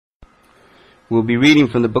We'll be reading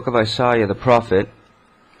from the book of Isaiah the prophet.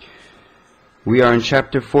 We are in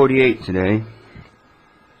chapter 48 today.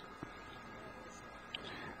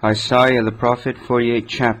 Isaiah the prophet, 48th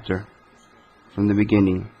chapter, from the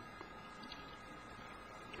beginning.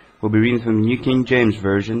 We'll be reading from the New King James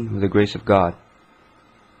Version with the grace of God.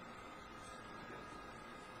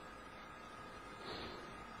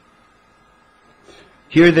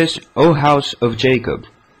 Hear this, O house of Jacob,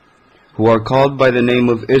 who are called by the name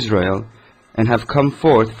of Israel, and have come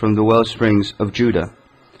forth from the wellsprings of Judah,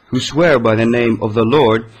 who swear by the name of the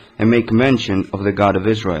Lord, and make mention of the God of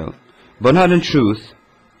Israel, but not in truth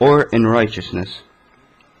or in righteousness.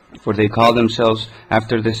 For they call themselves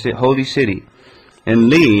after the holy city, and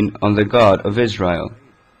lean on the God of Israel.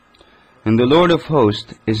 And the Lord of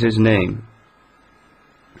hosts is his name.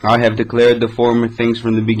 I have declared the former things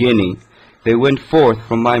from the beginning. They went forth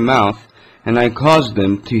from my mouth, and I caused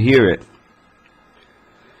them to hear it.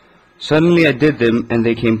 Suddenly I did them, and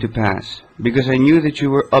they came to pass, because I knew that you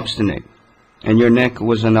were obstinate, and your neck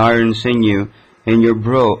was an iron sinew, and your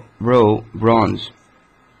brow bronze.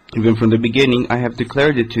 Even from the beginning I have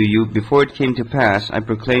declared it to you. Before it came to pass I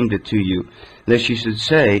proclaimed it to you, lest you should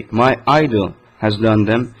say, My idol has done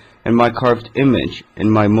them, and my carved image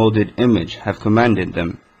and my molded image have commanded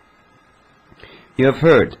them. You have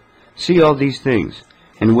heard, see all these things,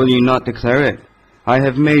 and will you not declare it? I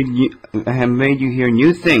have made you hear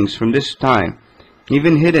new things from this time,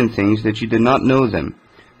 even hidden things that you did not know them.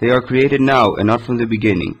 They are created now, and not from the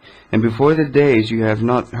beginning. And before the days you have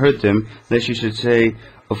not heard them, lest you should say,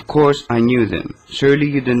 Of course I knew them. Surely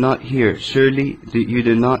you did not hear, surely you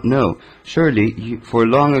did not know. Surely, for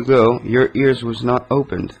long ago your ears was not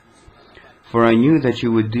opened. For I knew that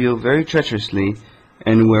you would deal very treacherously,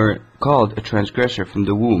 and were called a transgressor from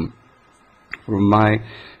the womb. For my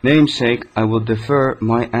name's sake I will defer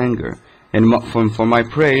my anger, and for my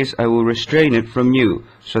praise I will restrain it from you,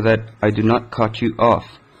 so that I do not cut you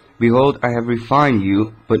off. Behold, I have refined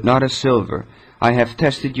you, but not as silver. I have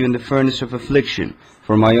tested you in the furnace of affliction.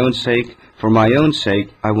 For my own sake,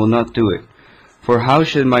 I will not do it. For how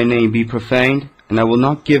should my name be profaned? And I will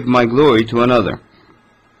not give my glory to another.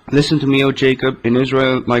 Listen to me, O Jacob, and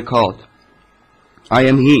Israel my called. I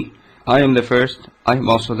am he. I am the first. I am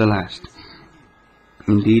also the last.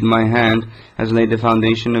 Indeed, my hand has laid the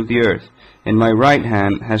foundation of the earth, and my right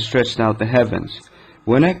hand has stretched out the heavens.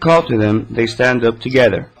 When I call to them, they stand up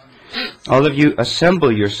together. All of you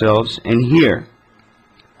assemble yourselves and hear.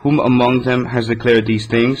 Whom among them has declared these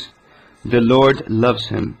things? The Lord loves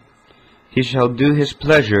him. He shall do his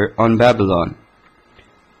pleasure on Babylon,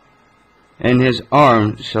 and his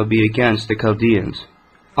arm shall be against the Chaldeans.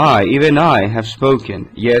 I, even I, have spoken.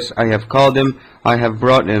 Yes, I have called him, I have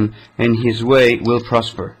brought him, and his way will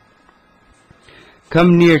prosper.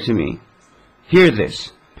 Come near to me. Hear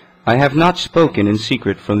this. I have not spoken in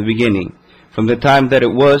secret from the beginning. From the time that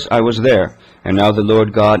it was, I was there, and now the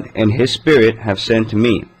Lord God and his Spirit have sent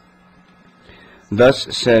me. Thus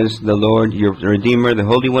says the Lord, your Redeemer, the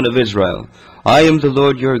Holy One of Israel, I am the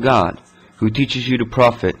Lord your God, who teaches you to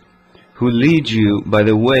profit, who leads you by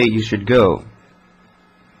the way you should go.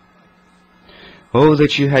 Oh,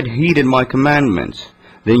 that you had heeded my commandments,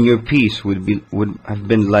 then your peace would have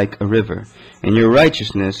been like a river, and your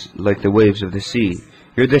righteousness like the waves of the sea.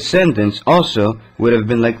 Your descendants also would have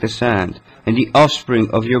been like the sand, and the offspring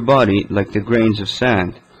of your body like the grains of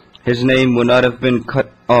sand. His name would not have been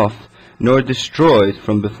cut off, nor destroyed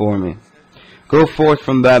from before me. Go forth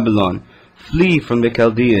from Babylon, flee from the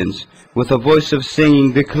Chaldeans. With a voice of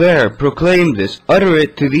singing, declare, proclaim this, utter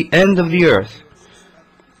it to the end of the earth.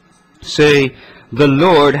 Say, the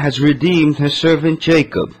Lord has redeemed his servant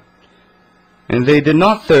Jacob. And they did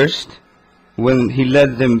not thirst when he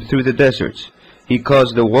led them through the deserts. He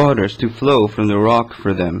caused the waters to flow from the rock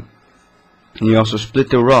for them. And he also split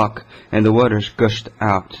the rock, and the waters gushed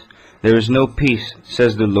out. There is no peace,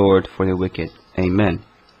 says the Lord, for the wicked. Amen.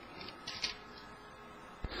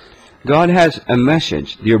 God has a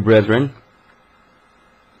message, dear brethren,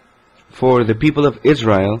 for the people of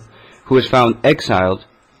Israel, who is found exiled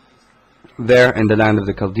there in the land of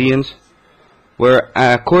the Chaldeans, where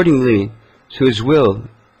accordingly to his will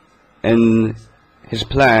and his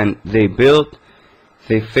plan they built,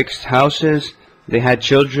 they fixed houses, they had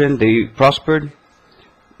children, they prospered,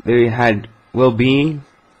 they had well-being,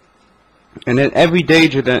 and in every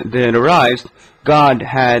danger that arised, God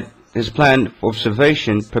had his plan of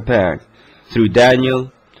salvation prepared through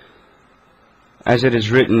Daniel, as it is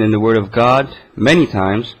written in the Word of God many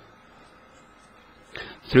times,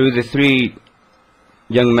 through the three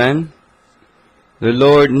young men. The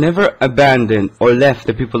Lord never abandoned or left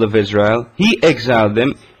the people of Israel. He exiled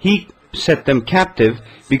them. He set them captive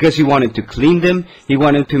because he wanted to clean them. He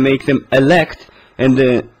wanted to make them elect in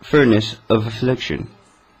the furnace of affliction.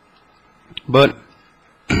 But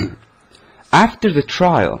after the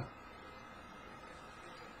trial,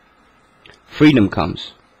 freedom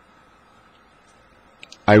comes.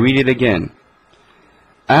 I read it again.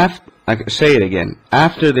 I say it again.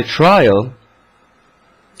 After the trial,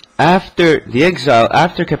 after the exile,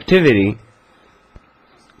 after captivity,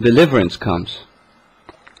 deliverance comes.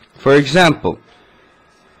 For example,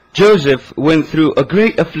 Joseph went through a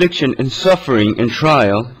great affliction and suffering and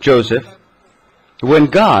trial, when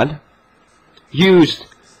God used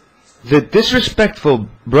the disrespectful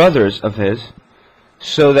brothers of his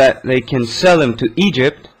so that they can sell him to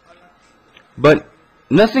Egypt, but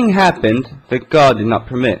nothing happened that God did not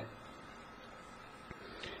permit.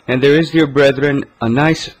 And there is, dear brethren, a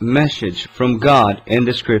nice message from God in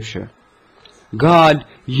the Scripture. God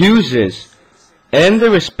uses and the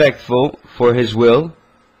respectful for his will,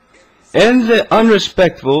 and the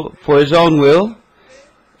unrespectful for his own will,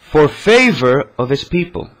 for favor of his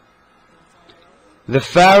people. The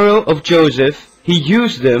Pharaoh of Joseph, he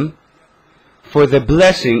used them for the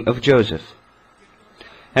blessing of Joseph.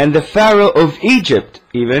 And the Pharaoh of Egypt,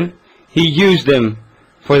 even, he used them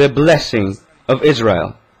for the blessing of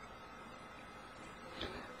Israel.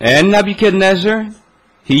 And Nebuchadnezzar,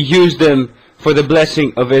 he used them for the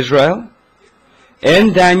blessing of Israel,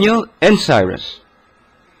 and Daniel and Cyrus.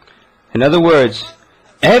 In other words,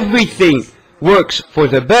 everything works for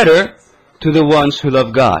the better to the ones who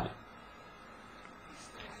love God.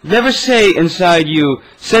 Never say inside you,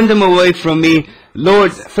 send them away from me,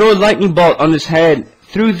 Lord, throw a lightning bolt on his head.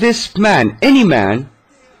 Through this man, any man,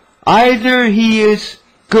 either he is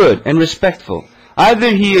good and respectful,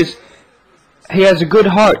 either he has a good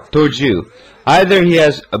heart towards you, either he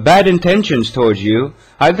has bad intentions towards you,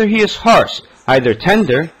 either he is harsh, either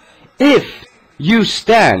tender. If you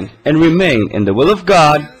stand and remain in the will of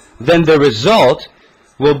God, then the result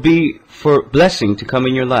will be for blessing to come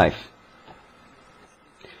in your life.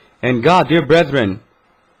 And God, dear brethren,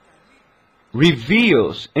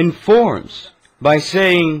 reveals, informs by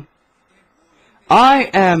saying,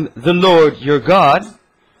 I am the Lord your God,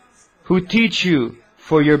 who teach you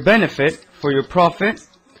for your benefit, for your profit,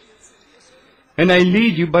 and I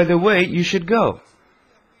lead you by the way you should go.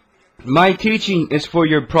 My teaching is for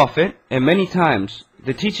your profit, and many times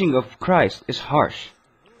the teaching of Christ is harsh.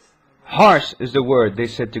 Harsh is the word they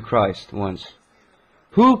said to Christ once.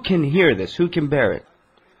 Who can hear this? Who can bear it?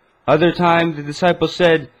 Other time the disciples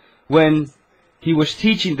said, when he was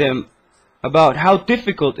teaching them about how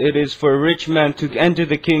difficult it is for a rich man to enter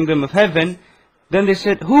the kingdom of heaven, then they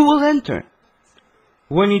said, who will enter?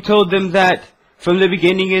 When he told them that from the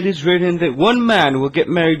beginning it is written that one man will get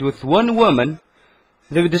married with one woman,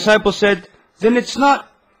 the disciples said, then it's not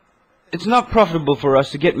profitable for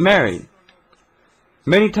us to get married.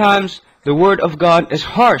 Many times the word of God is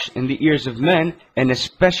harsh in the ears of men, and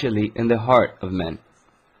especially in the heart of men.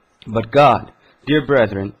 But God, dear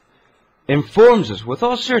brethren, informs us with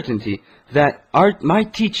all certainty that my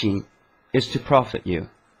teaching is to profit you.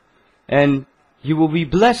 And you will be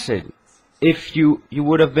blessed if you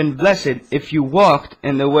would have been blessed if you walked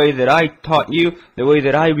in the way that I taught you, the way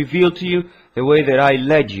that I revealed to you, the way that I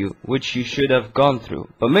led you, which you should have gone through.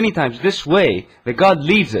 But many times this way that God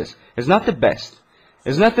leads us is not the best.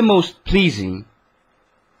 It's not the most pleasing.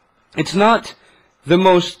 It's not the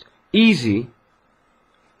most easy.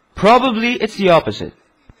 Probably it's the opposite.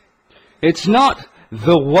 It's not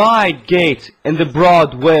the wide gate and the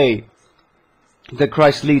broad way that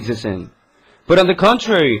Christ leads us in, but on the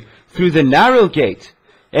contrary, through the narrow gate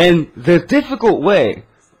and the difficult way,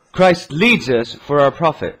 Christ leads us for our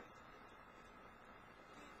profit.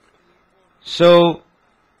 So,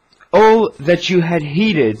 oh, that you had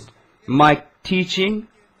heeded my teaching,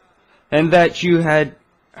 and that you had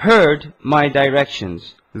heard my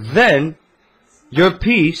directions. Then your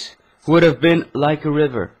peace would have been like a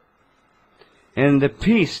river. And the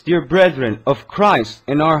peace, dear brethren, of Christ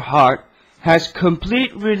in our heart has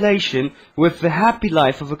complete relation with the happy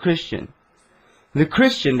life of a Christian. The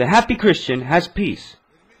Christian, the happy Christian, has peace.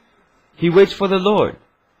 He waits for the Lord.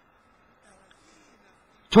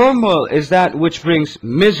 Turmoil is that which brings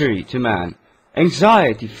misery to man,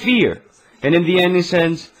 anxiety, fear. And in the end he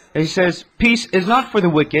says, peace is not for the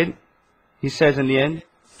wicked, he says in the end.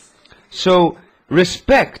 So,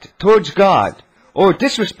 respect towards God, or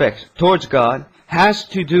disrespect towards God, has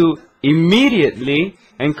to do immediately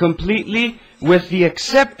and completely with the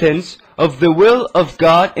acceptance of the will of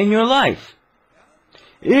God in your life.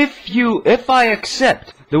 If I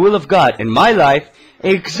accept the will of God in my life,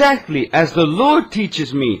 exactly as the Lord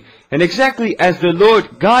teaches me And exactly as the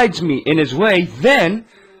Lord guides me in His way, then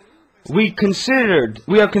we are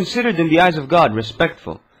considered in the eyes of God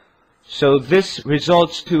respectful. So this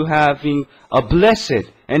results to having a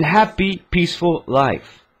blessed and happy, peaceful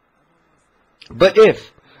life. But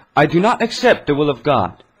if I do not accept the will of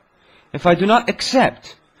God, if I do not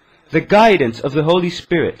accept the guidance of the Holy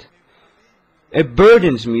Spirit, it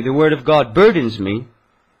burdens me, the Word of God burdens me,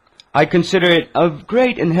 I consider it a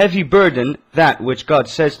great and heavy burden, that which God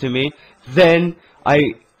says to me, then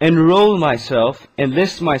I enroll myself,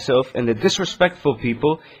 enlist myself in the disrespectful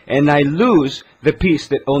people, and I lose the peace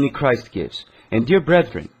that only Christ gives. And dear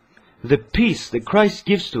brethren, the peace that Christ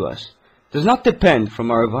gives to us does not depend from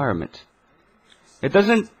our environment.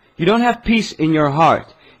 You don't have peace in your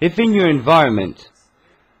heart if in your environment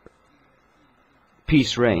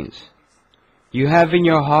peace reigns. You have in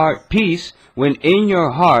your heart peace when in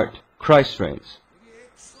your heart Christ reigns.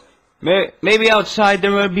 Maybe outside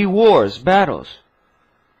there will be wars, battles,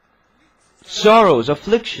 sorrows,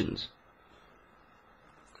 afflictions.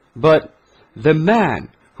 But the man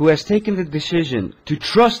who has taken the decision to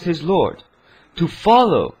trust his Lord, to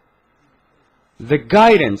follow the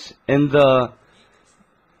guidance and the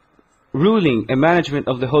ruling and management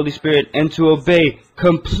of the Holy Spirit, and to obey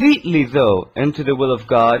completely though into the will of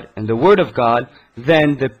God and the Word of God,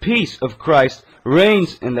 then the peace of Christ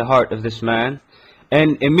reigns in the heart of this man,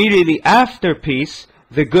 and immediately after peace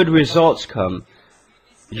the good results come.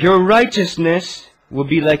 Your righteousness will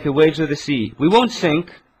be like the waves of the sea. We won't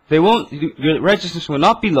sink. Your righteousness will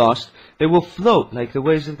not be lost. They will float like the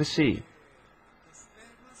waves of the sea.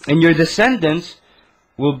 And your descendants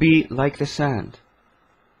will be like the sand.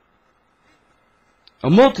 A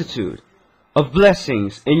multitude of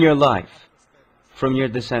blessings in your life from your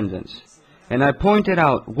descendants. And I point it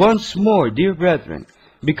out once more, dear brethren,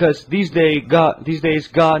 because these days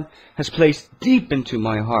God has placed deep into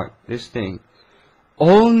my heart this thing.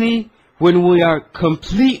 Only when we are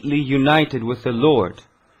completely united with the Lord,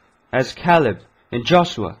 as Caleb and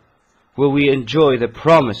Joshua, will we enjoy the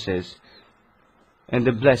promises and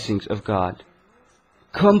the blessings of God.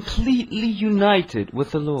 Completely united with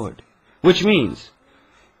the Lord, which means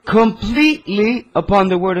completely upon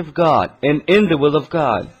the Word of God and in the will of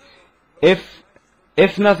God.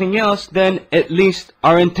 If nothing else, then at least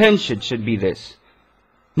our intention should be this.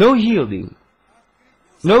 No yielding,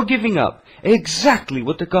 no giving up. Exactly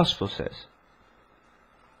what the gospel says.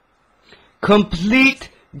 Complete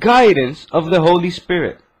guidance of the Holy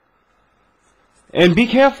Spirit. And be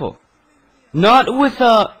careful. Not with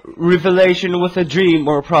a revelation, with a dream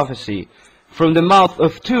or a prophecy. From the mouth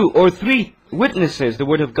of 2 or 3 witnesses, the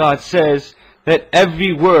Word of God says that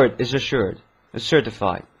every word is assured, is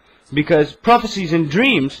certified. Because prophecies and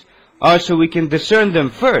dreams are so we can discern them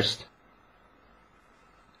first.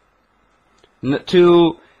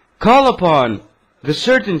 To call upon the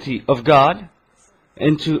certainty of God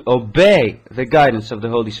and to obey the guidance of the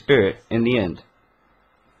Holy Spirit in the end.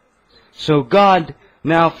 So God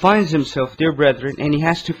now finds himself, dear brethren, and he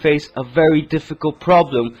has to face a very difficult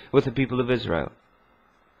problem with the people of Israel.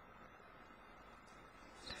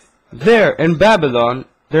 There in Babylon,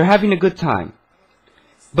 they're having a good time.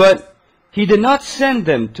 But he did not send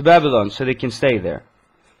them to Babylon so they can stay there.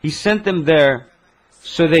 He sent them there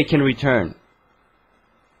so they can return.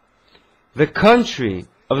 The country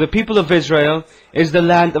of the people of Israel is the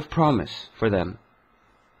land of promise for them.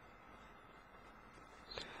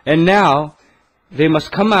 And now they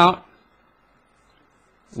must come out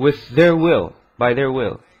with their will, by their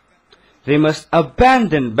will. They must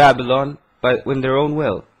abandon Babylon with their own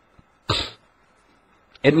will.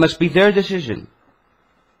 It must be their decision.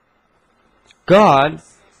 God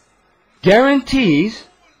guarantees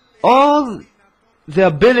all the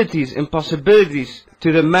abilities and possibilities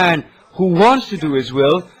to the man who wants to do his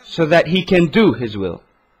will so that he can do his will.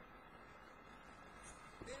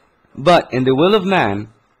 But in the will of man,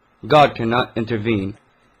 God cannot intervene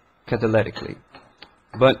catalytically,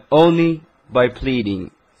 but only by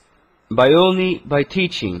pleading, only by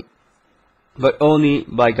teaching, but only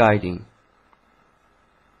by guiding.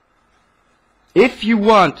 If you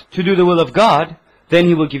want to do the will of God, then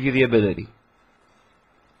He will give you the ability.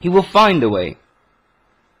 He will find a way.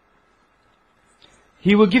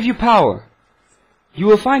 He will give you power. You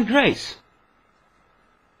will find grace.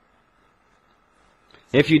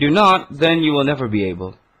 If you do not, then you will never be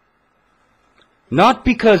able. Not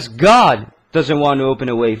because God doesn't want to open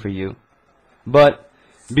a way for you, but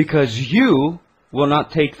because you will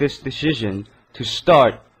not take this decision to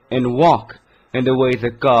start and walk in the way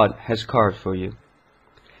that God has carved for you.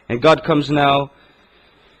 And God comes now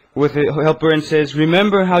with a helper and says,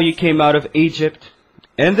 remember how you came out of Egypt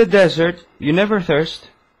and the desert, you never thirst,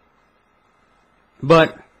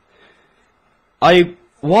 But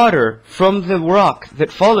water from the rock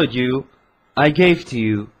that followed you, I gave to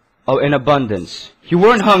you in abundance. You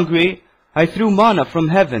weren't hungry. I threw manna from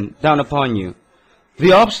heaven down upon you.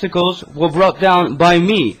 The obstacles were brought down by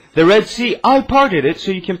me. The Red Sea, I parted it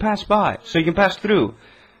so you can pass by, so you can pass through.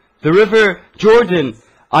 The river Jordan,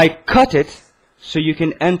 I cut it so you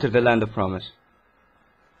can enter the land of promise.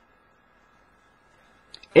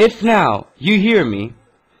 If now you hear me,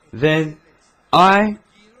 then I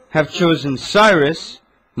have chosen Cyrus,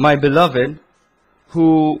 my beloved,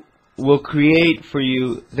 who will create for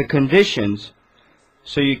you the conditions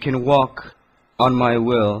so you can walk on my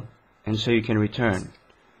will and so you can return.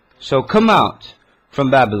 So come out from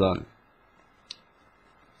Babylon.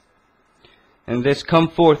 And this come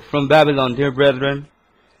forth from Babylon, dear brethren,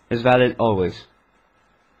 is valid always.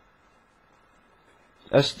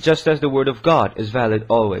 Just as the word of God is valid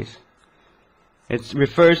always. It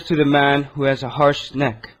refers to the man who has a harsh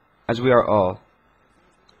neck, as we are all.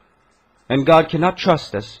 And God cannot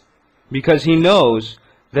trust us, because He knows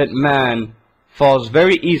that man falls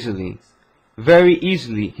very easily. Very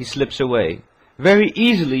easily he slips away. Very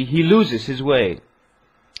easily he loses his way.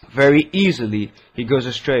 Very easily he goes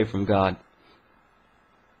astray from God.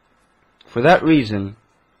 For that reason,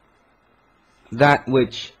 that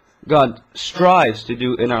which God strives to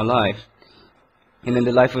do in our life, and in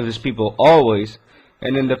the life of His people always,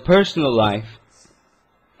 and in the personal life,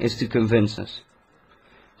 is to convince us.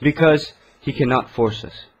 Because He cannot force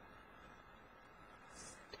us.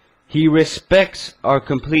 He respects our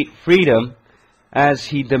complete freedom as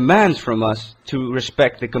He demands from us to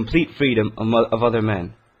respect the complete freedom of other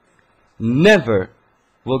men. Never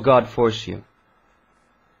will God force you.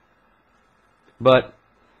 But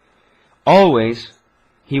always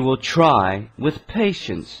He will try with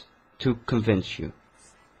patience to convince you.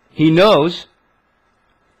 He knows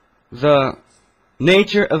the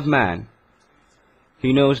nature of man.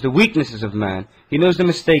 He knows the weaknesses of man. He knows the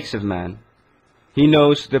mistakes of man. He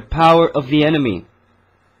knows the power of the enemy.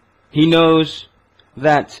 He knows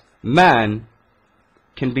that man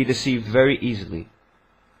can be deceived very easily.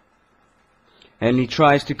 And He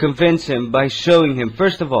tries to convince him by showing him,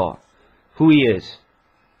 first of all, who He is.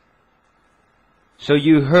 So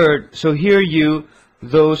hear you,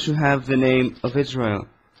 those who have the name of Israel,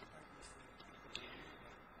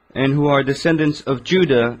 and who are descendants of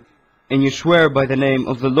Judah, and you swear by the name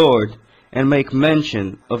of the Lord, and make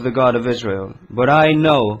mention of the God of Israel. But I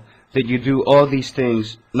know that you do all these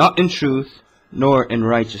things not in truth, nor in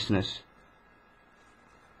righteousness.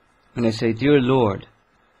 And I say, dear Lord,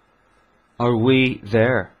 are we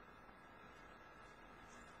there?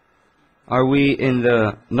 Are we in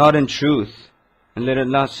the not in truth? And let it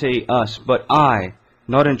not say us, but I,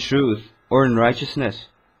 not in truth or in righteousness.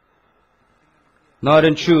 Not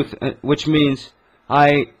in truth, which means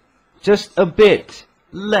I just a bit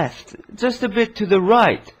left, just a bit to the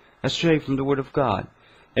right, astray from the Word of God.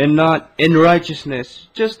 And not in righteousness,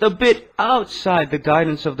 just a bit outside the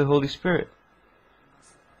guidance of the Holy Spirit.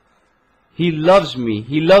 He loves me,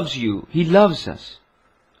 He loves you, He loves us.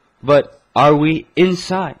 But are we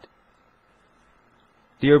inside?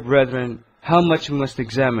 Dear brethren, how much we must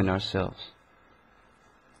examine ourselves.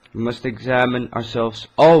 We must examine ourselves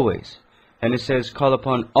always. And it says, call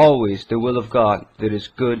upon always the will of God that is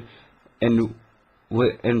good and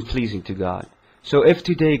pleasing to God. So if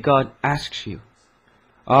today God asks you,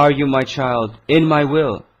 are you, my child, in my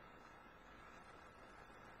will?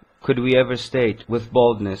 Could we ever state with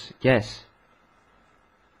boldness, yes?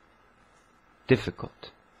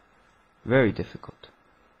 Difficult. Very difficult.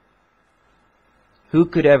 Who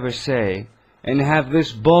could ever say and have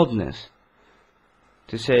this boldness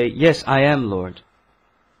to say, yes, I am, Lord?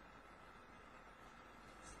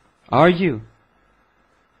 Are you?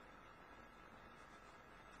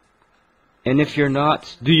 And if you're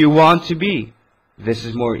not, do you want to be? This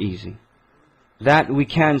is more easy. That we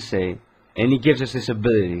can say, and He gives us this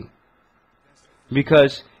ability.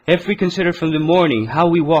 Because if we consider from the morning how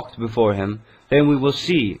we walked before Him, then we will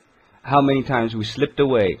see how many times we slipped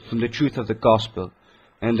away from the truth of the gospel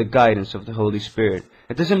and the guidance of the Holy Spirit.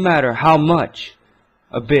 It doesn't matter how much,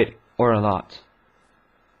 a bit or a lot.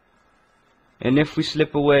 And if we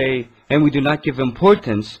slip away and we do not give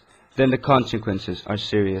importance, then the consequences are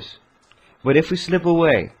serious. But if we slip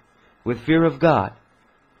away with fear of God,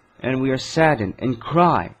 and we are saddened and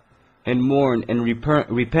cry and mourn and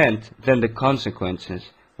repent, then the consequences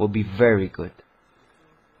will be very good.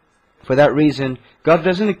 For that reason, God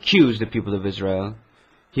doesn't accuse the people of Israel.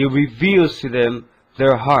 He reveals to them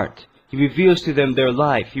their heart. He reveals to them their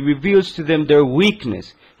life. He reveals to them their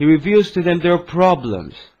weakness. He reveals to them their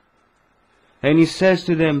problems. And he says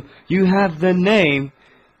to them, you have the name,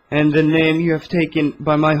 and the name you have taken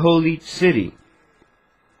by my holy city.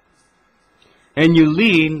 And you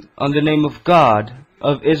lean on the name of God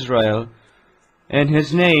of Israel, and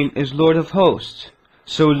his name is Lord of hosts.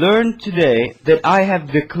 So learn today that I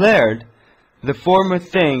have declared the former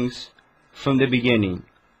things from the beginning.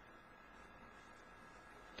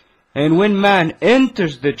 And when man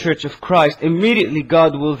enters the church of Christ, immediately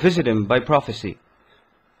God will visit him by prophecy.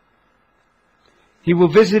 He will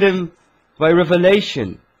visit him by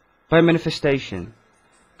revelation, by manifestation.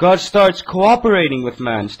 God starts cooperating with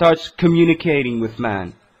man, starts communicating with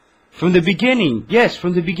man. From the beginning, yes,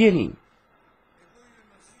 from the beginning.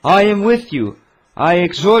 I am with you. I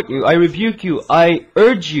exhort you. I rebuke you. I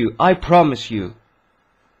urge you. I promise you.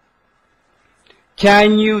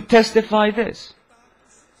 Can you testify this?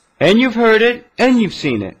 And you've heard it, and you've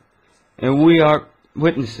seen it. And we are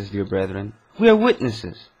witnesses, dear brethren. We are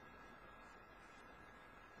witnesses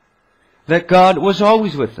that God was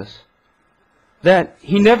always with us. That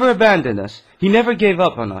He never abandoned us. He never gave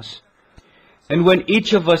up on us. And when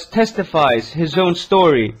each of us testifies his own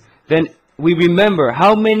story, then we remember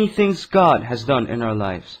how many things God has done in our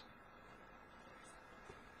lives.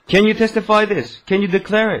 Can you testify this? Can you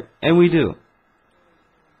declare it? And we do.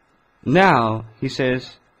 Now, he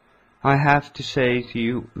says, I have to say to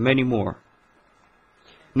you many more.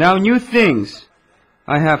 Now new things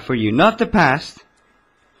I have for you, not the past.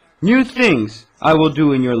 New things I will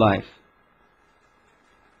do in your life.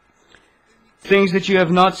 Things that you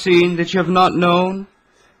have not seen, that you have not known,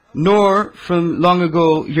 nor from long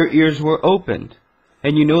ago your ears were opened.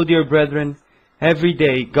 And you know, dear brethren, every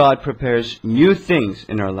day God prepares new things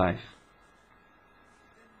in our life.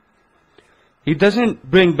 He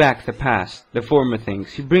doesn't bring back the past, the former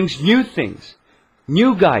things. He brings new things,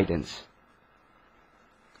 new guidance,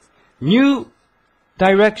 new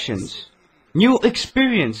directions, new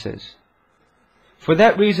experiences. For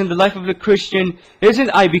that reason, the life of a Christian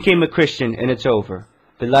isn't I became a Christian and it's over.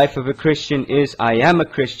 The life of a Christian is I am a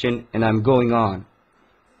Christian and I'm going on.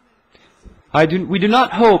 We do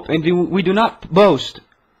not hope and we do not boast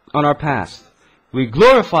on our past. We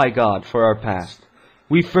glorify God for our past.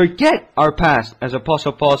 We forget our past, as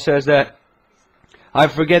Apostle Paul says that, I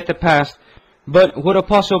forget the past. But what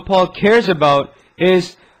Apostle Paul cares about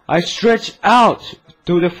is I stretch out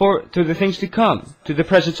to the things to come, to the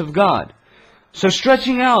presence of God. So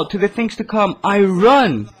stretching out to the things to come, I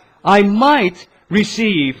run. I might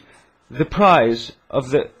receive the prize of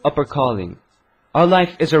the upper calling. Our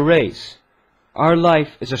life is a race. Our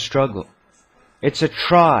life is a struggle. It's a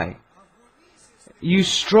try. You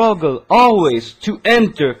struggle always to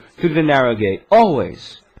enter through the narrow gate.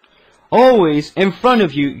 Always. Always in front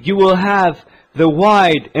of you, you will have the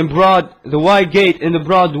wide gate and the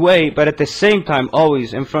broad way, but at the same time,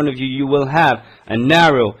 always in front of you, you will have a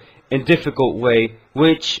narrow and difficult way,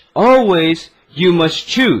 which always you must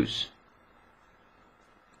choose.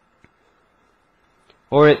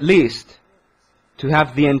 Or at least, to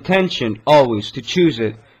have the intention always to choose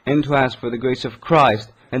it and to ask for the grace of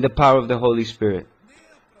Christ and the power of the Holy Spirit.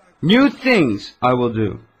 New things I will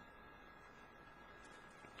do.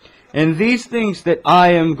 And these things that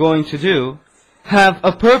I am going to do have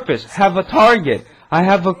a purpose, have a target. I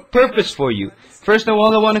have a purpose for you. First of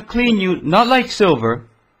all, I want to clean you, not like silver.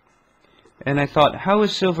 And I thought, how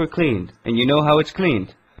is silver cleaned? And you know how it's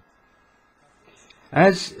cleaned.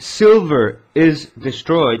 As silver is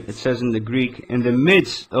destroyed, it says in the Greek, in the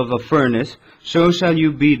midst of a furnace, so shall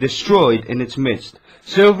you be destroyed in its midst.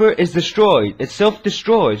 Silver is destroyed. It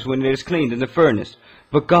self-destroys when it is cleaned in the furnace.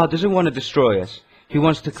 But God doesn't want to destroy us. He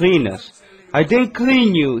wants to clean us. I didn't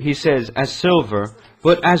clean you, he says, as silver,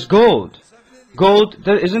 but as gold. Gold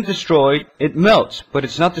that isn't destroyed. It melts, but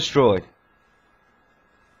it's not destroyed.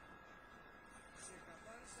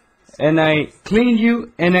 And I cleaned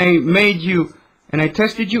you, and I made you, and I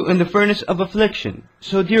tested you in the furnace of affliction.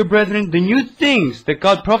 So, dear brethren, the new things that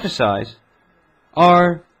God prophesies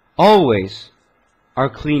are always our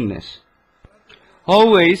cleanness.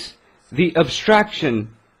 Always the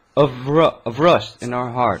abstraction of rust in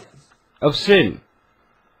our heart, of sin,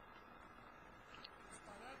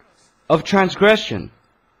 of transgression,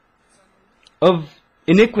 of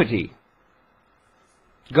iniquity.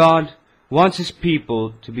 God wants His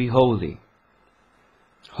people to be holy.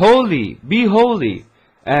 Holy, be holy,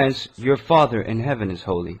 as your Father in heaven is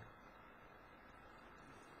holy.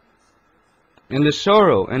 In the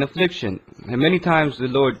sorrow and affliction, and many times the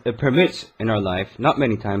Lord permits in our life, not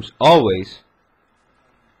many times, always,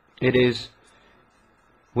 it is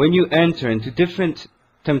when you enter into different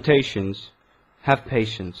temptations, have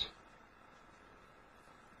patience.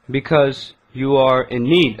 Because you are in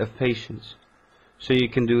need of patience. so you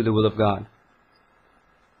can do the will of God.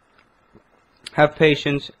 Have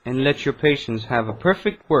patience, and let your patience have a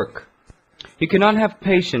perfect work. You cannot have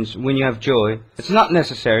patience when you have joy. It's not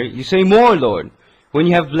necessary. You say, more, Lord. When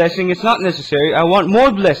you have blessing, it's not necessary. I want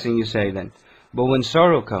more blessing, you say then. But when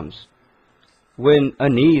sorrow comes, when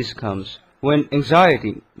unease comes, when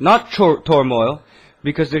anxiety, not turmoil,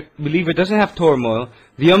 because the believer doesn't have turmoil,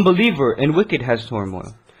 the unbeliever and wicked has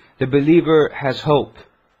turmoil. The believer has hope.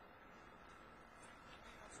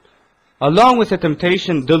 Along with the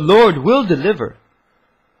temptation, the Lord will deliver.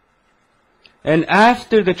 And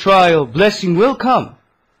after the trial, blessing will come.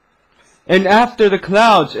 And after the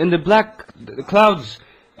clouds and the clouds,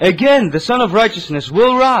 again the Son of Righteousness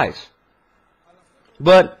will rise.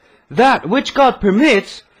 But that which God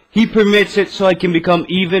permits, He permits it so I can become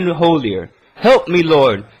even holier. Help me,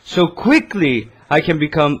 Lord, so quickly I can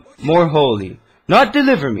become more holy. Not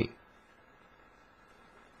deliver me.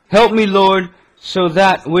 Help me, Lord, so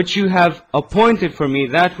that which you have appointed for me,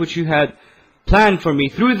 that which you had planned for me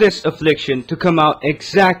through this affliction to come out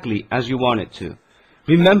exactly as you want it to.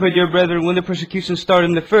 Remember, dear brethren, when the persecution started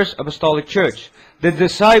in the first apostolic church, the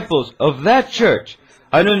disciples of that church,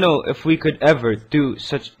 I don't know if we could ever do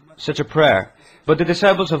such a prayer, but the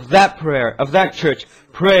disciples of that church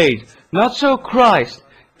prayed, not so Christ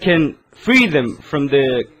can free them from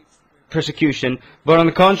the persecution, but on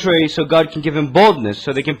the contrary, so God can give them boldness,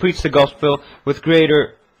 so they can preach the gospel with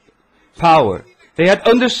greater power. They had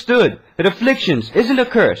understood that afflictions isn't a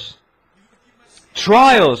curse.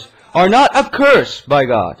 Trials are not a curse by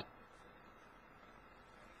God,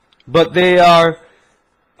 but they are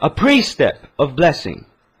a pre-step of blessing.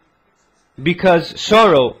 Because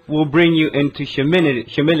sorrow will bring you into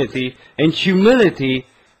humility, and humility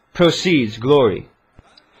precedes glory.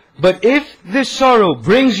 But if this sorrow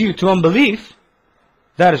brings you to unbelief,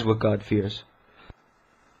 that is what God fears.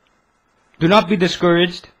 Do not be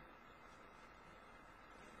discouraged.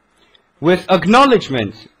 With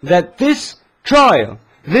acknowledgement that this trial,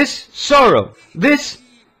 this sorrow, this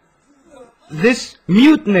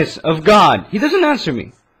muteness of God, He doesn't answer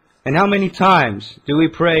me. And how many times do we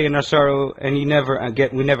pray in our sorrow and we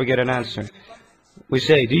never get an answer? We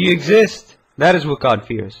say, do you exist? That is what God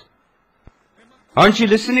fears. Aren't you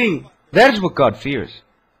listening? That is what God fears.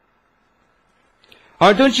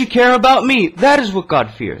 Or don't you care about me? That is what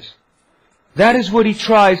God fears. That is what He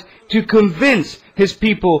tries to convince His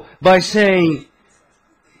people by saying,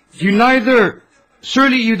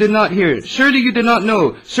 surely you did not hear, surely you did not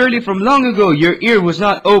know, surely from long ago your ear was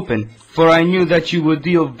not open, for I knew that you would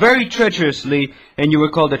deal very treacherously, and you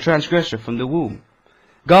were called a transgressor from the womb.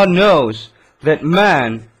 God knows that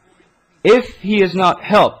man, if he is not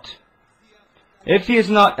helped, if he is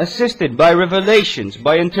not assisted by revelations,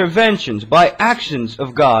 by interventions, by actions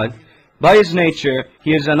of God, by his nature,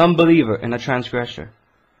 he is an unbeliever and a transgressor.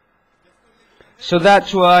 So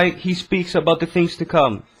that's why He speaks about the things to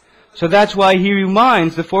come. So that's why He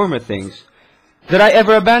reminds the former things. Did I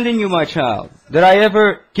ever abandon you, my child? Did I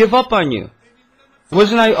ever give up on you?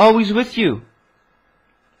 Wasn't I always with you?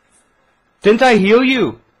 Didn't I heal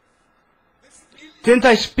you? Didn't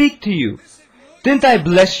I speak to you? Didn't I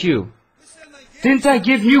bless you? Didn't I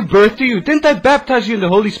give new birth to you? Didn't I baptize you in the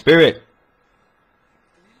Holy Spirit?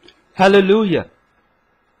 Hallelujah.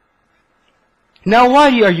 Now why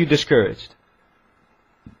are you discouraged?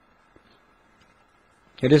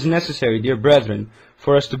 It is necessary, dear brethren,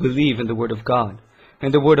 for us to believe in the Word of God.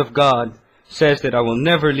 And the Word of God says that I will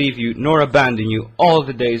never leave you nor abandon you all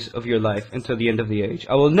the days of your life until the end of the age.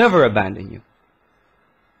 I will never abandon you.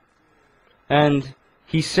 And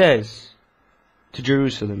He says to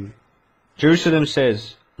Jerusalem, Jerusalem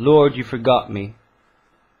says, Lord, you forgot me.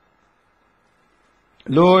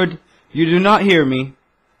 Lord, you do not hear me.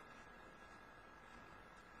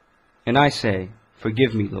 And I say,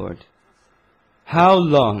 forgive me, Lord. How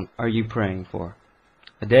long are you praying for?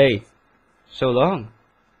 A day? So long.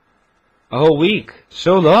 A whole week?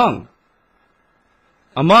 So long.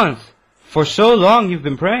 A month? For so long you've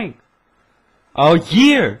been praying. A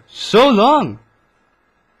year? So long.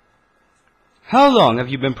 How long have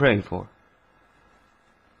you been praying for?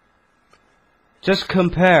 Just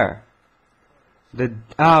compare the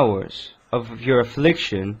hours of your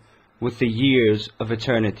affliction with the years of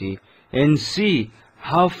eternity and see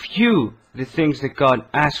how few the things that God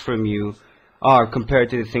asks from you are compared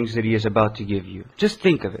to the things that He is about to give you. Just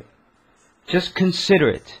think of it. Just consider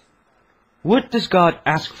it. What does God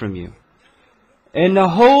ask from you? In a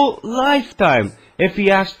whole lifetime, if He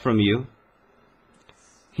asked from you,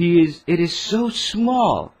 it is so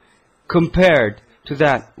small compared to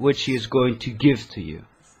that which He is going to give to you.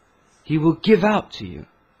 He will give out to you.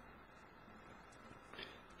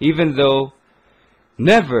 Even though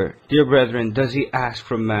Never, dear brethren, does He ask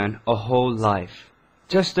from man a whole life.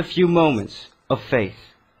 Just a few moments of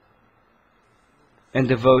faith and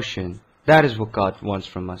devotion. That is what God wants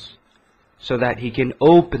from us, so that He can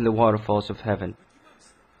open the waterfalls of heaven.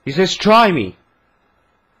 He says, try me.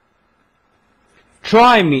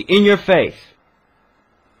 Try me in your faith.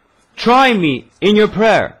 Try me in your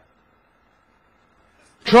prayer.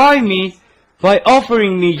 Try me by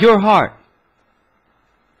offering me your heart,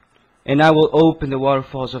 and I will open the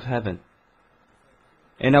waterfalls of heaven.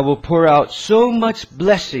 And I will pour out so much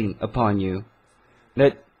blessing upon you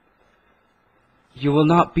that you will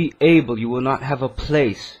not be able, you will not have a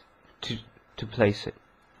place to place it.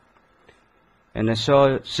 And I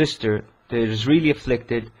saw a sister that is really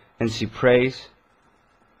afflicted, and she prays,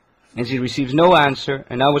 and she receives no answer.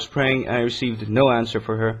 And I was praying, and I received no answer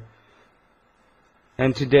for her.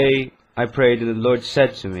 And today I prayed, and the Lord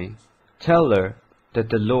said to me, tell her that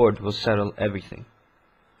the Lord will settle everything.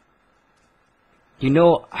 You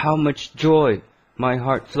know how much joy my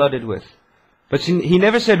heart flooded with. But He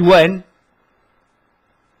never said when.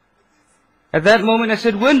 At that moment I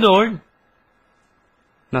said, when, Lord?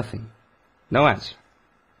 Nothing. No answer.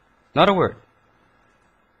 Not a word.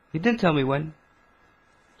 He didn't tell me when.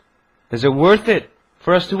 Is it worth it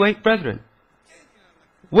for us to wait, brethren?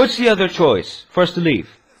 What's the other choice? For us to leave.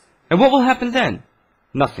 And what will happen then?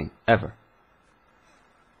 Nothing. Ever.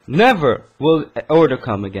 Never will order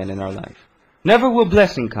come again in our life. Never will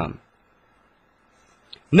blessing come.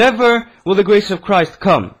 Never will the grace of Christ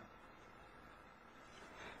come.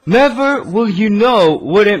 Never will you know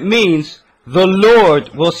what it means the Lord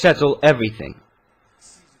will settle everything.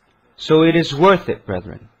 So it is worth it,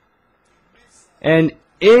 brethren. And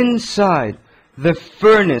inside the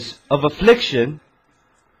furnace of affliction,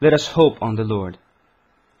 let us hope on the Lord.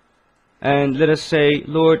 And let us say,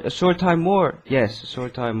 Lord, a short time more. Yes, a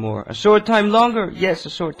short time more. A short time longer. Yes, a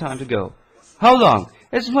short time to go. How long?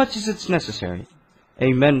 As much as it's necessary.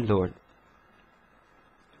 Amen, Lord.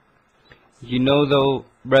 You know, though,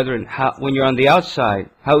 brethren, when you're on the outside,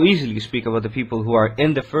 how easily you speak about the people who are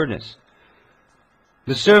in the furnace.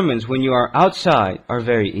 The sermons, when you are outside, are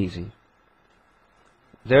very easy.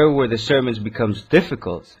 There where the sermons becomes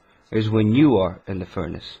difficult is when you are in the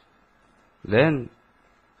furnace. Then,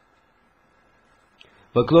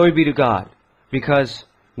 but glory be to God, because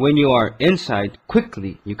when you are inside,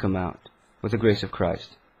 quickly you come out with the grace of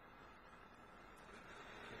Christ.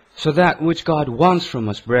 So that which God wants from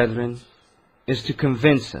us, brethren, is to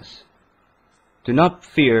convince us. Do not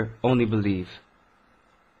fear, only believe.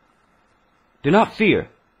 Do not fear.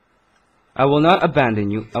 I will not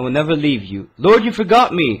abandon you. I will never leave you. Lord, you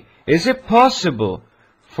forgot me. Is it possible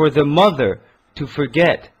for the mother to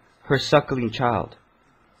forget her suckling child?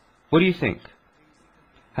 What do you think?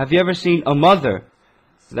 Have you ever seen a mother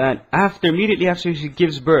that immediately after she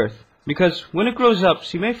gives birth, because when it grows up,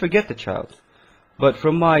 she may forget the child. But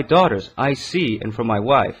from my daughters, I see, and from my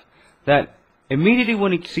wife, that immediately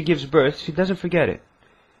when she gives birth, she doesn't forget it.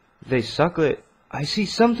 They suckle it. I see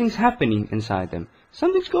something's happening inside them.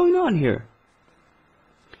 Something's going on here.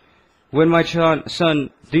 When my son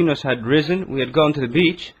Dinos had risen, we had gone to the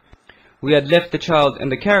beach. We had left the child in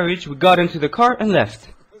the carriage. We got into the car and left.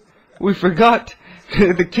 We forgot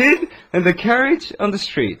the kid and the carriage on the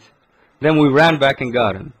street. Then we ran back and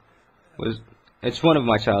got him. It's one of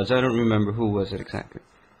my childs. I don't remember who was it exactly.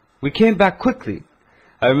 We came back quickly.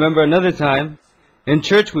 I remember another time, in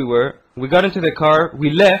church we got into the car,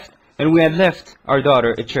 we left, and we had left our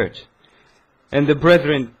daughter at church. And the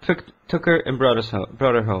brethren took her and brought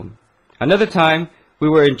her home. Another time, we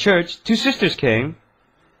were in church, two sisters came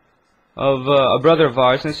of a brother of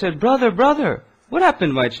ours and said, Brother, what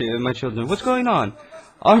happened, my children? What's going on?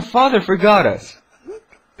 Our father forgot us,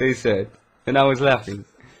 they said. And I was laughing.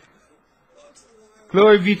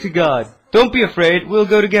 Glory be to God. Don't be afraid, we'll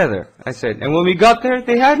go together, I said. And when we got there,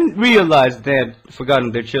 they hadn't realized they had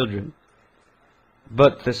forgotten their children.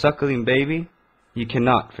 But the suckling baby, you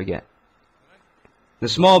cannot forget. The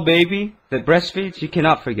small baby that breastfeeds, you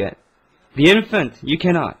cannot forget. The infant, you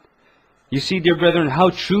cannot. You see, dear brethren, how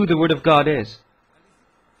true the Word of God is.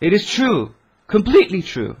 It is true, completely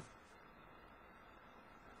true.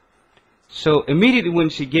 So immediately when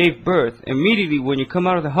she gave birth, immediately when you come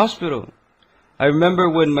out of the hospital, I remember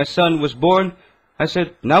when my son was born, I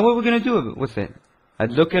said, now what are we going to do with it?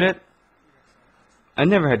 I'd look at it. I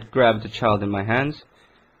never had grabbed a child in my hands.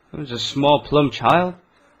 It was a small plump child.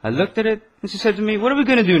 I looked at it, and she said to me, what are we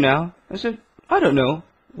going to do now? I said, I don't know.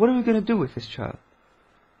 What are we going to do with this child?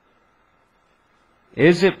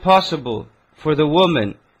 Is it possible for the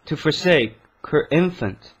woman to forsake her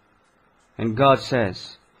infant? And God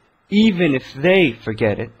says, even if they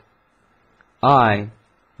forget it, I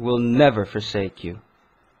will never forsake you.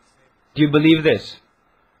 Do you believe this?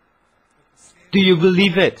 Do you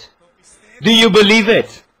believe it? Do you believe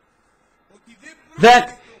it?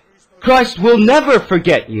 That Christ will never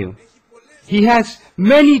forget you. He has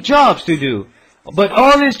many jobs to do, but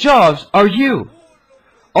all His jobs are you.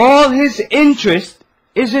 All His interest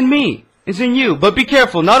is in me, is in you. But be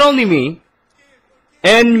careful, not only me,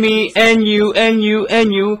 and you, and you,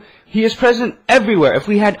 and you. He is present everywhere. If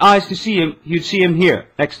we had eyes to see Him, you'd see Him here,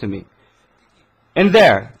 next to me. And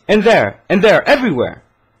there, and there, and there, everywhere.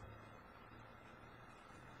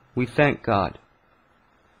 We thank God.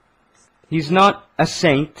 He's not a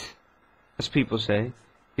saint, as people say.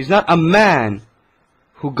 He's not a man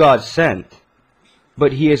who God sent.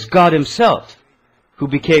 But He is God Himself, who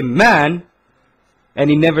became man, and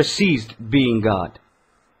He never ceased being God.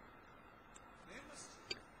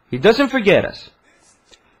 He doesn't forget us.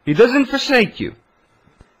 He doesn't forsake you.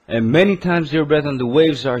 And many times, dear brethren, the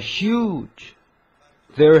waves are huge.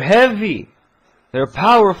 They're heavy. They're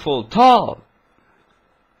powerful, tall.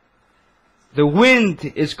 The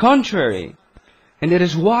wind is contrary, and it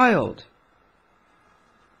is wild.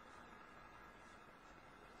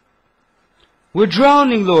 We're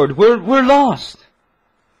drowning, Lord. We're lost.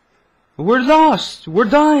 We're lost. We're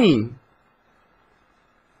dying.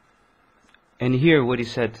 And hear what He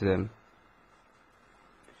said to them.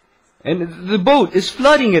 And the boat is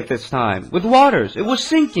flooding at this time with waters. It was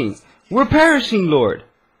sinking. We're perishing, Lord.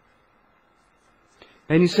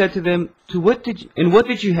 And He said to them, what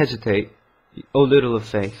did you hesitate, O little of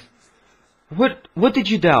faith? What did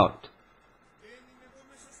you doubt?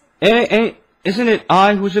 Isn't it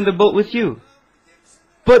I who's in the boat with you?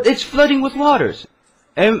 But it's flooding with waters.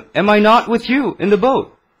 Am I not with you in the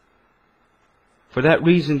boat? For that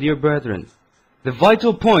reason, dear brethren, the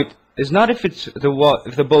vital point is not if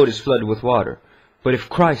the boat is flooded with water, but if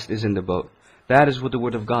Christ is in the boat. That is what the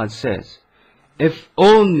Word of God says. If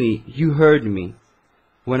only you heard me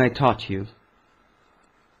when I taught you.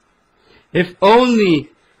 If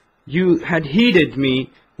only you had heeded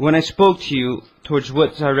me when I spoke to you towards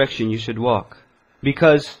what direction you should walk.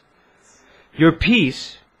 Because your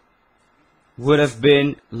peace would have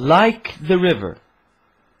been like the river.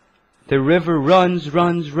 The river runs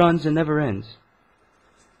and never ends.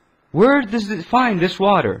 Where does it find this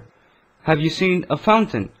water? Have you seen a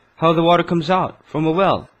fountain? How the water comes out from a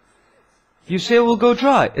well? You say it will go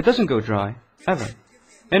dry. It doesn't go dry, ever.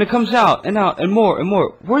 And it comes out, and more and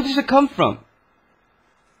more. Where does it come from?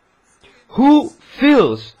 Who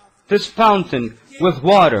fills this fountain with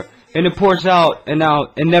water, and it pours out, and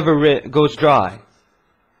never goes dry?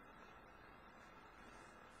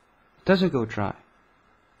 It doesn't go dry.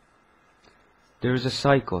 There is a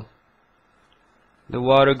cycle. The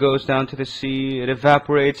water goes down to the sea, it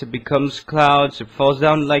evaporates, it becomes clouds, it falls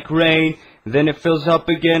down like rain, then it fills up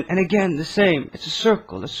again, and again the same. It's a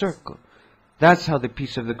circle, a circle. That's how the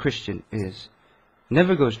peace of the Christian is.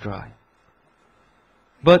 Never goes dry.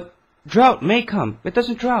 But drought may come. It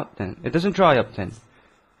doesn't drought then. It doesn't dry up then.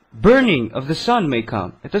 Burning of the sun may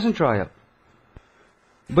come. It doesn't dry up.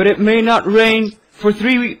 But it may not rain for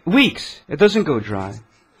 3 weeks. It doesn't go dry.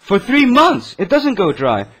 For 3 months, it doesn't go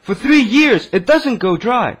dry. For 3 years, it doesn't go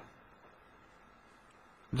dry.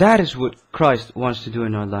 That is what Christ wants to do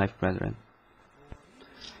in our life, brethren.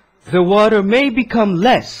 The water may become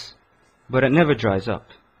less, but it never dries up.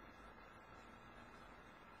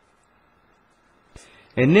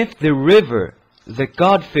 And if the river that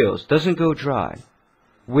God fills doesn't go dry,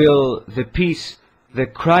 will the peace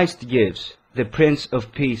that Christ gives, the Prince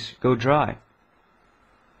of Peace, go dry?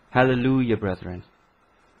 Hallelujah, brethren.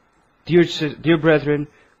 Dear brethren,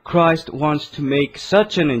 Christ wants to make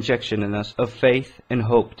such an injection in us of faith and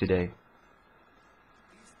hope today.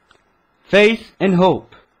 Faith and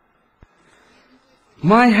hope.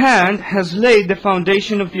 My hand has laid the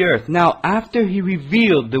foundation of the earth. Now, after He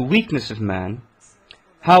revealed the weakness of man,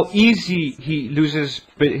 how easy he loses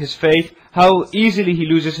his faith, how easily he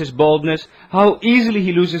loses his boldness, how easily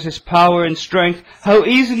he loses his power and strength, how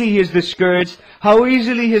easily he is discouraged, how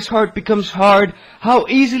easily his heart becomes hard, how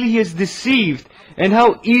easily he is deceived, and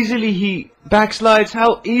how easily he backslides,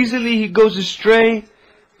 how easily he goes astray.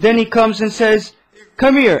 Then He comes and says,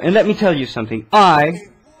 come here and let me tell you something. I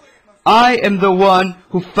am the one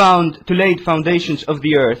who laid foundations of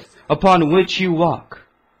the earth upon which you walk.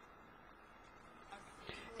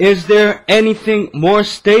 Is there anything more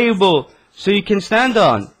stable so you can stand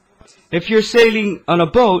on? If you're sailing on a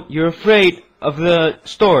boat, you're afraid of the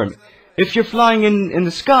storm. If you're flying in the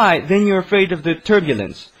sky, then you're afraid of the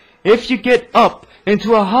turbulence. If you get up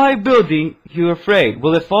into a high building, you're afraid.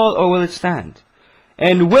 Will it fall or will it stand?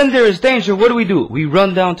 And when there is danger, what do? We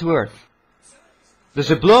run down to earth. Does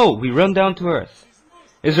it blow? We run down to earth.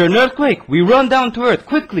 Is there an earthquake? We run down to earth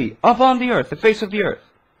quickly, up on the earth, the face of the earth.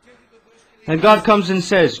 And God comes and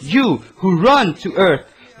says, you who run to earth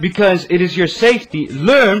because it is your safety,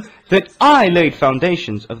 learn that I laid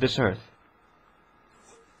foundations of this earth.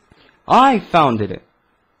 I founded it.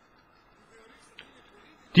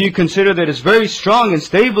 Do you consider that it's very strong and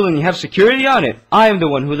stable and you have security on it? I am the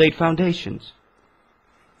one who laid foundations.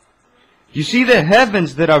 You see the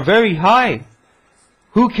heavens that are very high.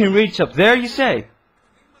 Who can reach up there, you say?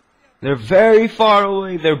 They're very far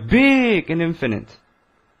away. They're big and infinite.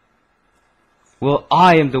 Well,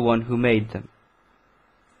 I am the one who made them.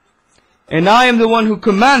 And I am the one who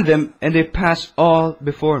command them, and they pass all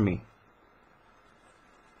before me.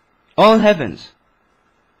 All heavens.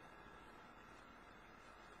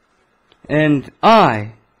 And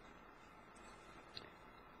I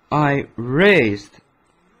raised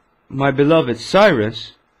my beloved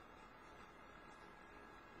Cyrus,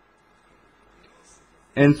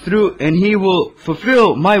 and he will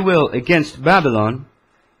fulfill my will against Babylon,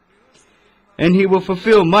 and he will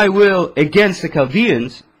fulfill my will against the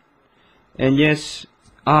Chaldeans, and yes,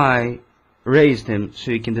 I raised him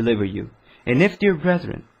so he can deliver you. And if, dear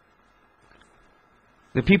brethren,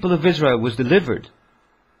 the people of Israel was delivered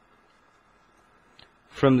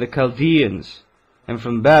from the Chaldeans and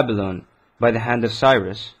from Babylon by the hand of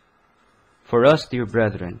Cyrus, for us, dear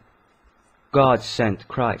brethren, God sent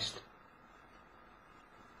Christ,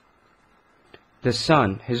 the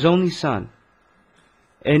Son, His only Son.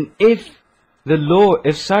 And if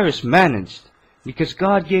Cyrus managed, because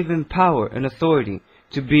God gave him power and authority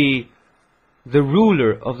to be the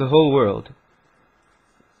ruler of the whole world,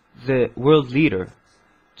 the world leader,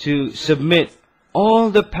 to submit all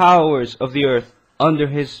the powers of the earth under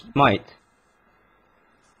his might,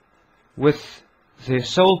 with the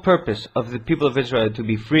sole purpose of the people of Israel to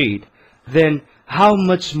be freed, then how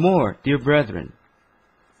much more, dear brethren,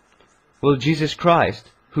 will Jesus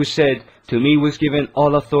Christ, who said, to me was given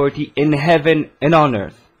all authority in heaven and on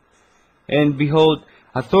earth. And behold,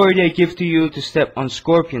 authority I give to you to step on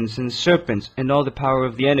scorpions and serpents and all the power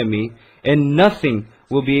of the enemy, and nothing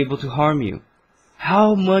will be able to harm you.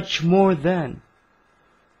 How much more then?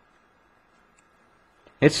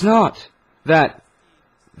 It's not that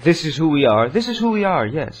this is who we are. This is who we are,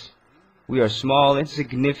 yes. We are small,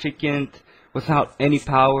 insignificant, without any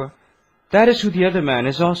power. That is who the other man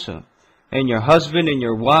is also. And your husband, and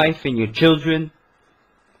your wife, and your children.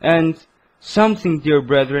 And something, dear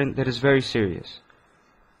brethren, that is very serious.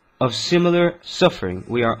 Of similar suffering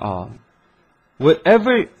we are all.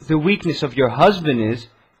 Whatever the weakness of your husband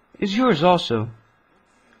is yours also.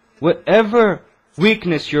 Whatever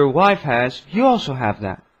weakness your wife has, you also have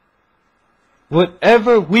that.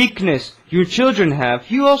 Whatever weakness your children have,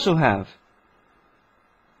 you also have.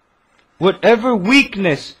 Whatever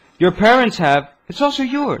weakness your parents have, it's also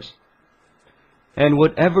yours. And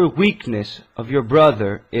whatever weakness of your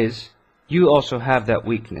brother is, you also have that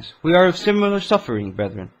weakness. We are of similar suffering,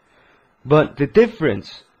 brethren. But the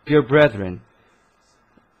difference, dear brethren,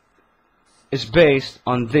 is based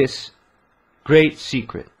on this great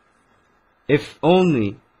secret. If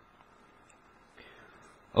only,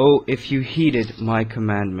 oh, if you heeded my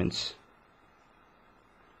commandments.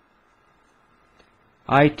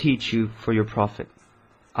 I teach you for your profit.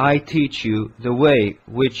 I teach you the way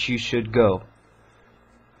which you should go.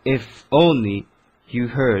 If only you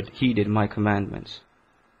heeded my commandments.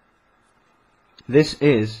 This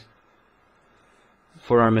is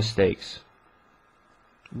for our mistakes.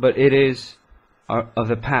 But it is of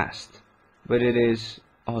the past. But it is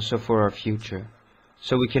also for our future.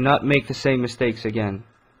 So we cannot make the same mistakes again.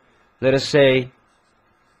 Let us say,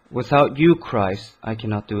 without you, Christ, I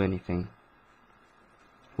cannot do anything.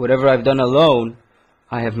 Whatever I've done alone,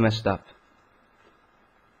 I have messed up.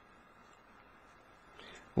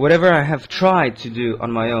 Whatever I have tried to do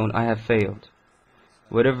on my own, I have failed.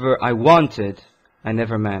 Whatever I wanted, I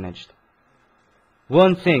never managed.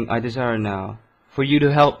 One thing I desire now, for you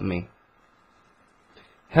to help me.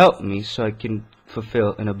 Help me so I can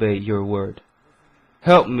fulfill and obey your word.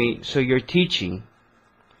 Help me so your teaching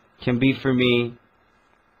can be for me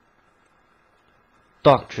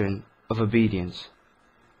doctrine of obedience.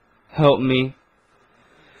 Help me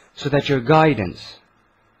so that your guidance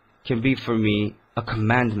can be for me a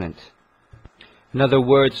commandment. In other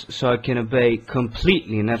words, so I can obey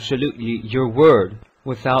completely and absolutely your word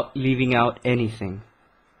without leaving out anything.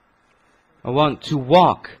 I want to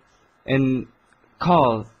walk and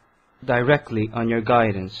call directly on your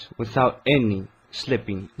guidance without any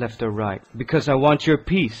slipping left or right, because I want your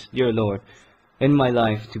peace, dear Lord, in my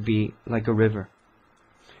life to be like a river.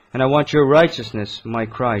 And I want your righteousness, my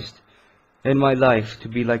Christ, and my life to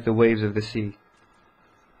be like the waves of the sea.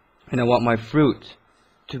 And I want my fruit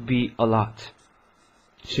to be a lot,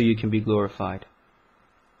 so you can be glorified.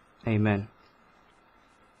 Amen.